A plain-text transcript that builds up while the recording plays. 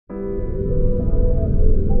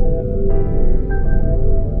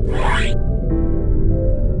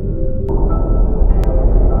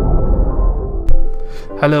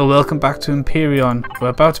Hello, welcome back to Empyrion. We're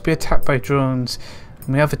about to be attacked by drones.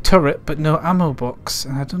 And we have a turret but no ammo box.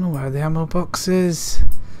 And I don't know where the ammo box is.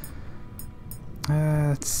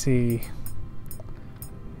 Let's see.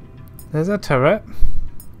 There's a turret.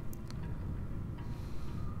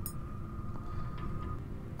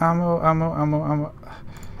 Ammo.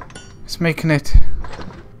 It's making it.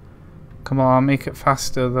 Come on, make it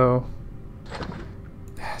faster though.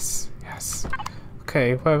 Yes.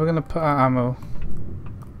 Okay, where are we going to put our ammo?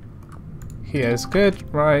 Here's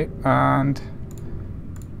good, right, and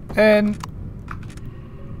in.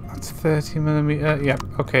 That's 30mm. Yep,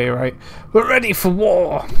 okay, right. We're ready for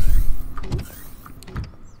war.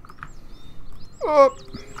 Oh.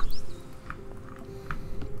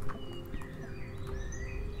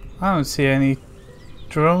 I don't see any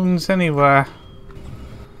drones anywhere.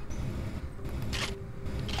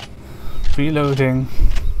 Reloading.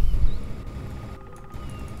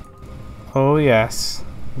 Oh yes,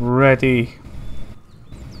 ready.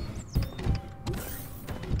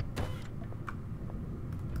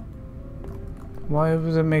 Why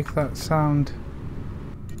would it make that sound?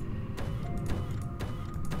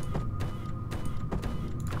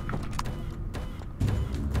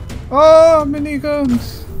 Oh,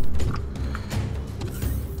 miniguns!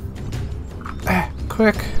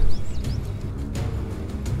 Quick!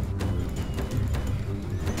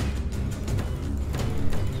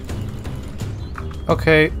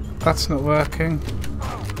 Okay, that's not working.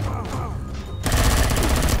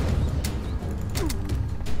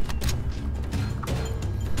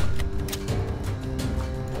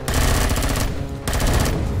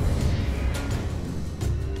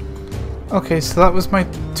 Okay, so that was my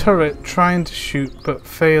turret trying to shoot but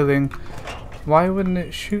failing. Why wouldn't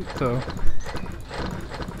it shoot though?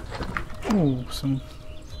 Ooh, some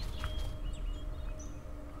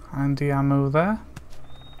handy ammo there.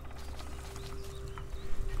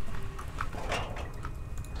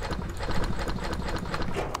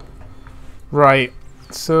 Right,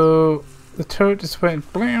 so the turret just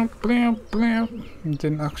went blam blam blam and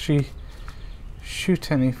didn't actually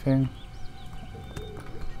shoot anything.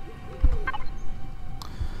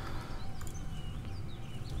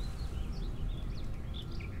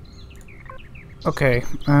 Okay,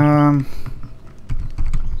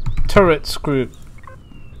 turret screw.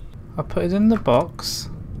 I put it in the box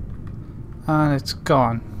and it's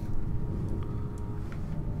gone.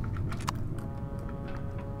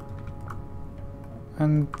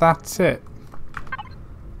 And that's it.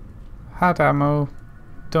 Had ammo,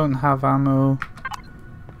 don't have ammo,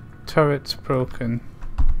 turret's broken.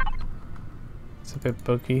 It's a bit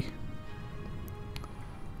buggy.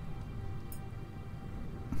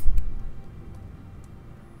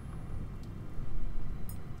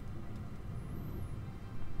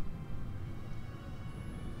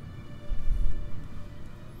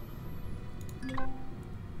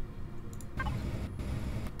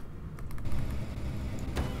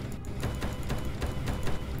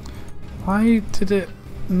 Why did it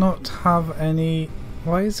not have any...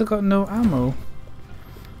 Why has it got no ammo?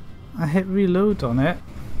 I hit reload on it.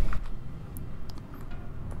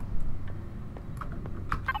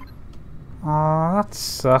 Aw, that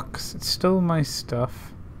sucks. It stole my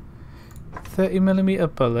stuff.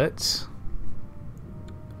 30mm bullets.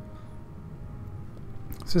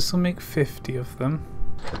 So this will make 50 of them.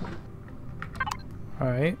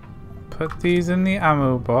 Right. Put these in the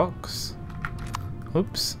ammo box.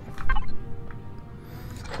 Oops.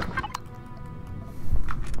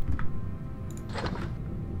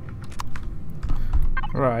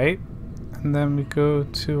 Right, and then we go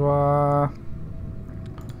to our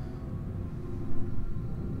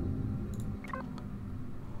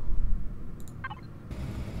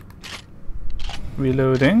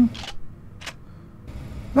reloading.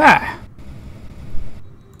 There!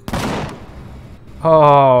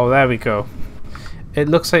 Oh, there we go. It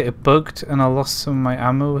looks like it bugged and I lost some of my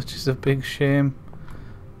ammo, which is a big shame.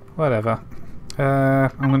 Whatever.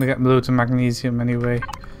 I'm gonna get loads of magnesium anyway.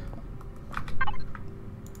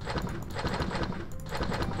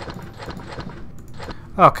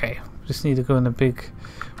 Okay, just need to go in a big...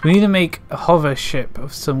 We need to make a hover ship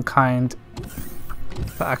of some kind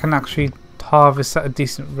that I can actually harvest at a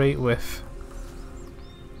decent rate with.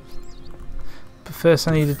 But first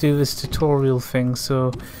I need to do this tutorial thing,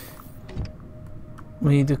 so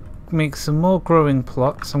we need to make some more growing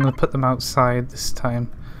plots. I'm going to put them outside this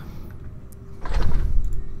time.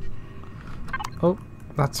 Oh,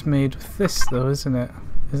 that's made with this though, isn't it?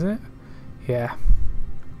 Is it? Yeah.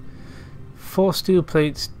 4 steel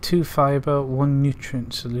plates, 2 fiber, 1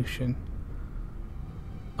 nutrient solution.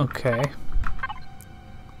 Okay.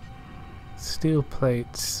 Steel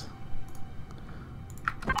plates.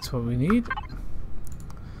 That's what we need.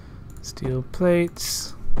 Steel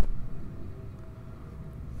plates.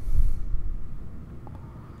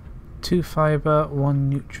 2 fiber, 1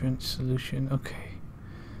 nutrient solution. Okay.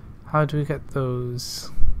 How do we get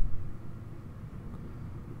those?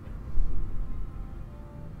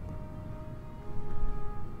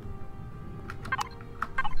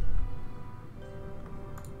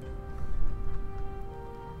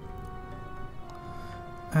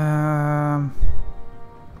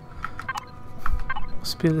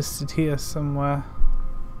 Must be listed here somewhere.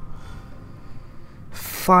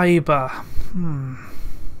 Fiber.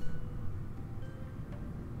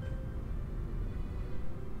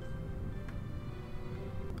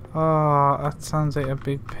 Oh, that sounds like a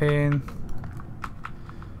big pain.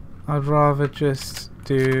 I'd rather just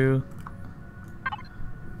do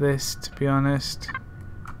this, to be honest.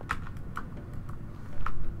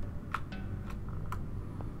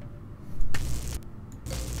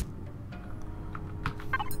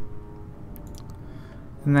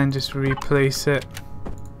 And then just replace it.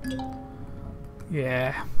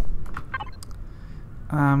 Yeah.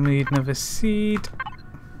 We need another seed.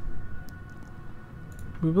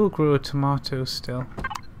 We will grow a tomato still.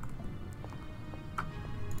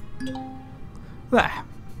 There.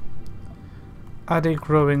 Add a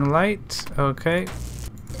growing light. Okay.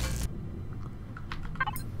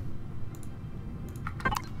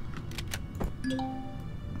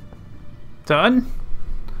 Done.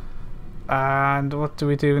 And what do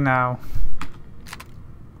we do now?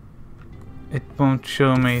 It won't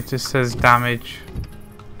show me, it just says damage.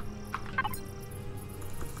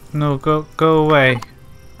 No, go away.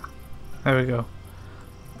 There we go.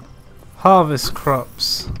 Harvest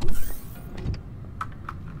crops.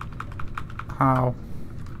 How?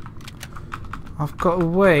 I've got to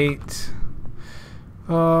wait.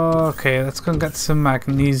 Oh, okay, let's go and get some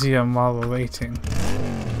magnesium while we're waiting.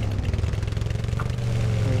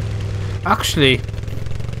 Actually,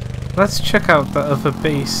 let's check out that other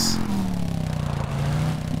base.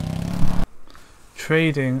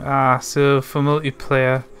 Trading. Ah, so for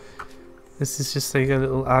multiplayer, this is just like a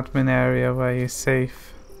little admin area where you're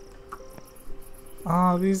safe.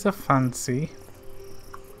 Oh, these are fancy.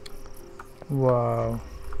 Wow.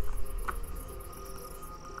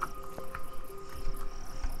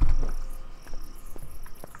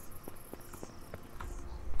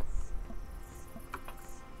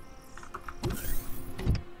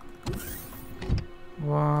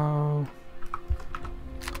 Wow.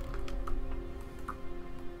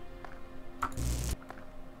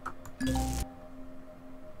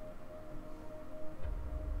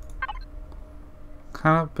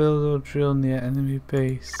 Cannot build or drill near enemy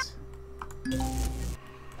base.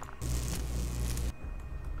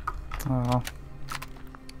 Oh.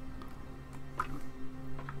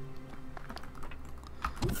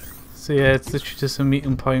 So yeah, it's literally just a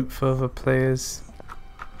meeting point for other players.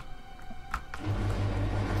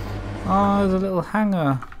 Oh, there's a little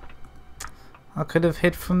hangar. I could have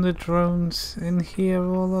hid from the drones in here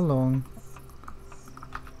all along.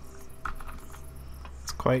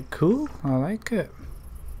 It's quite cool. I like it.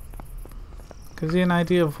 Gives you an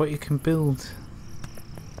idea of what you can build.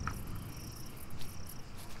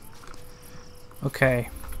 Okay.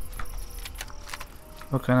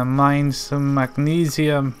 We're gonna mine some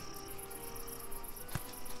magnesium.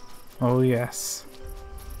 Oh yes.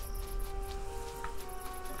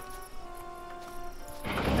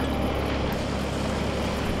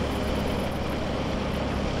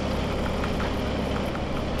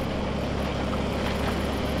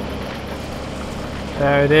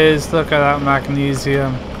 There it is, look at that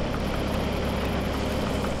magnesium.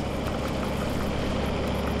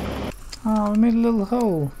 Oh, we made a little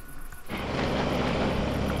hole.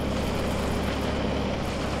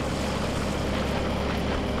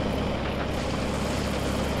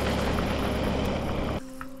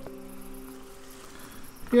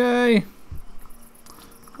 Yay!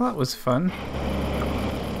 Well, that was fun.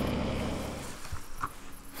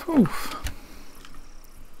 Oof.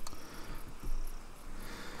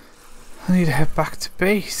 I need to head back to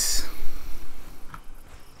base.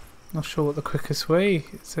 Not sure what the quickest way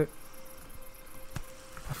is. It?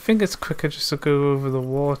 I think it's quicker just to go over the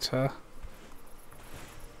water.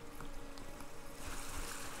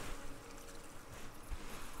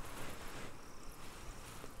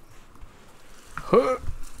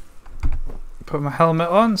 Put my helmet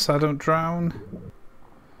on so I don't drown.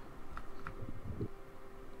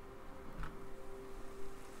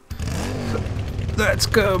 Let's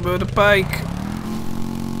go, motorbike.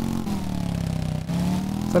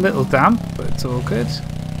 It's a little damp, but it's all good.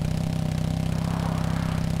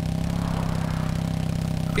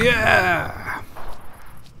 Yeah!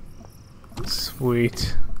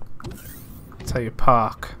 Sweet. That's how you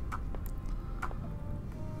park.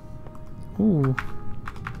 Ooh.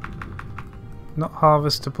 Not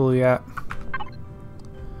harvestable yet.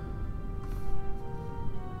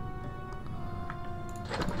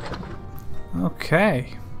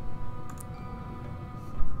 Okay.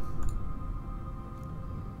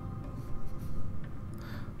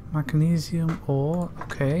 Magnesium ore,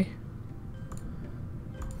 okay.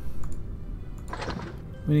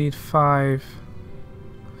 We need 5.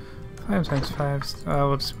 5 times 5.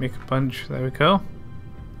 We'll just make a bunch. There we go.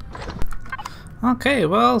 Okay,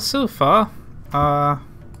 well, so far,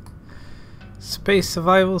 space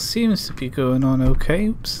survival seems to be going on okay.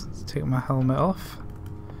 Oops, let's take my helmet off.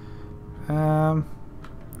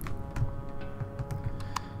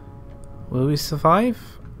 Will we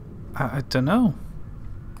survive? I don't know.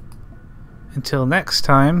 Until next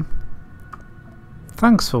time,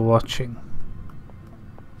 thanks for watching.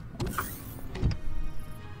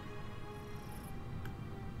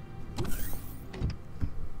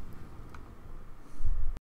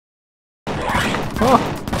 Oh!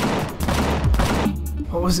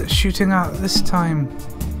 What was it shooting at this time?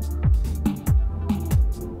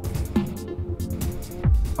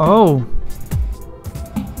 Oh!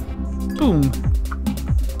 Boom!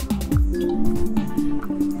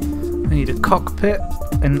 I need a cockpit,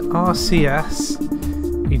 an RCS,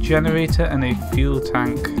 a generator and a fuel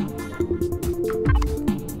tank.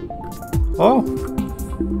 Oh!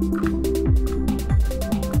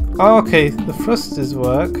 Oh, okay, the thrusters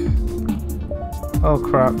work. Oh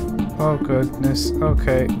crap. Oh goodness.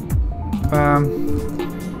 Okay.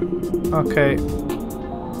 Okay.